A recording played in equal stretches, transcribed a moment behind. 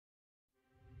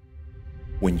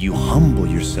When you humble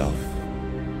yourself,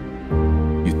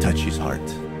 you touch His heart.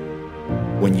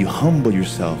 When you humble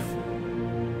yourself,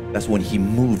 that's when He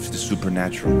moves the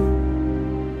supernatural.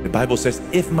 The Bible says,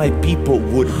 if my people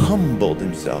would humble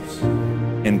themselves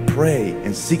and pray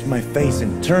and seek my face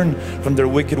and turn from their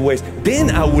wicked ways,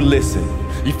 then I will listen.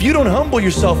 If you don't humble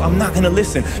yourself, I'm not gonna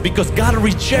listen, because God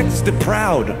rejects the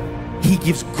proud. He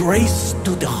gives grace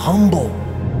to the humble.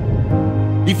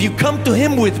 If you come to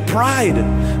Him with pride,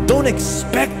 don't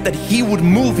expect that He would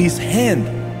move His hand.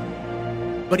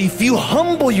 But if you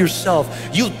humble yourself,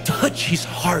 you'll touch His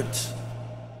heart.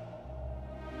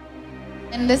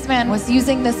 And this man was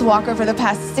using this walker for the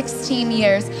past 16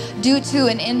 years due to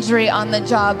an injury on the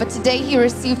job. But today he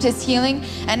received his healing,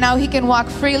 and now he can walk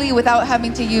freely without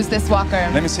having to use this walker.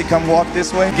 Let me see, come walk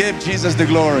this way. Give Jesus the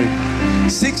glory.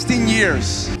 16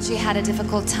 years. She had a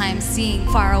difficult time seeing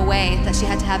far away, that she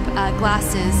had to have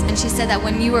glasses. And she said that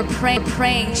when you were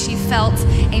praying, she felt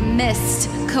a mist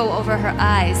go over her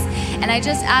eyes. And I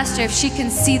just asked her if she can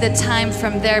see the time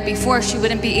from there. Before, she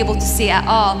wouldn't be able to see at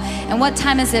all. And what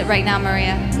time is it right now,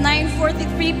 Maria? It's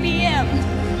 9:43 p.m.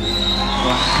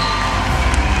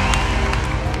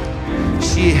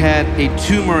 She had a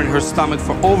tumor in her stomach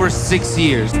for over 6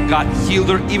 years. God healed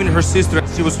her. Even her sister,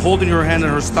 she was holding her hand in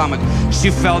her stomach. She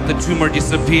felt the tumor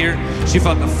disappear. She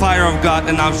felt the fire of God,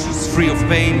 and now she's free of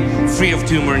pain, free of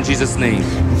tumor in Jesus' name.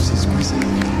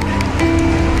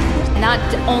 Not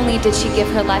only did she give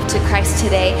her life to Christ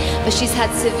today, but she's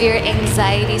had severe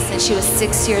anxiety since she was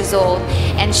 6 years old.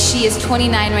 And she is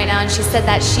 29 right now, and she said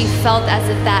that she felt as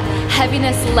if that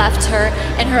heaviness left her,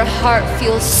 and her heart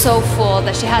feels so full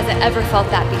that she hasn't ever felt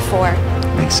that before.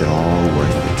 Makes it all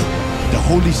worth it. The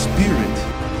Holy Spirit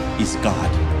is God.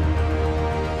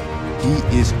 He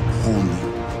is holy.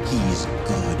 He is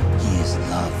good. He is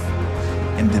love.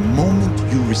 And the moment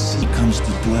you receive, He comes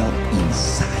to dwell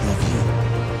inside of you.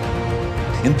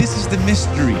 And this is the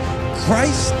mystery.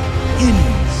 Christ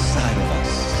inside of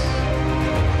us,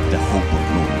 the hope of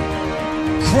glory.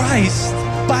 Christ,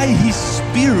 by His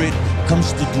Spirit,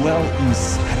 comes to dwell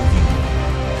inside of you.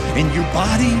 And your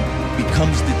body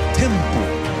becomes the temple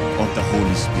of the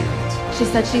Holy Spirit. She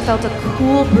said she felt a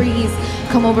cool breeze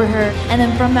come over her, and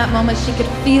then from that moment she could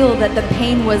feel that the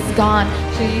pain was gone.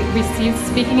 She received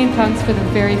speaking in tongues for the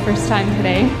very first time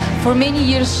today. For many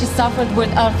years she suffered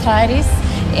with arthritis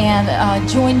and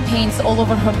joint pains all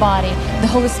over her body. The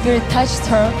Holy Spirit touched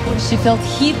her. She felt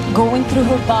heat going through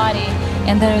her body,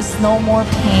 and there is no more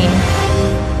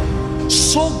pain.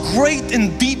 So great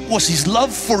and deep was His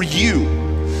love for you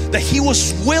that He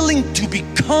was willing to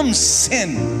become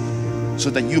sin so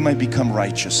that you might become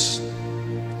righteous.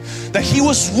 That He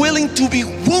was willing to be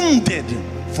wounded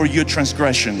for your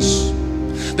transgressions.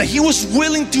 That He was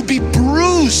willing to be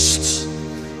bruised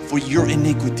for your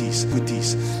iniquities.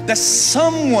 That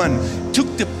someone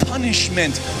took the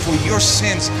punishment for your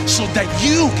sins so that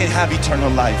you can have eternal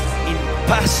life. In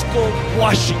Pasco,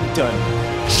 Washington,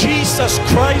 Jesus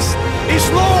Christ is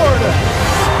Lord.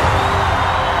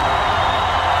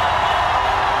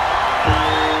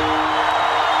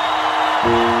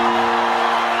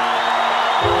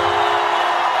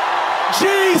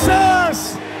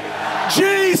 Jesus!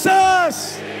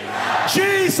 Jesus!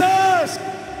 Jesus!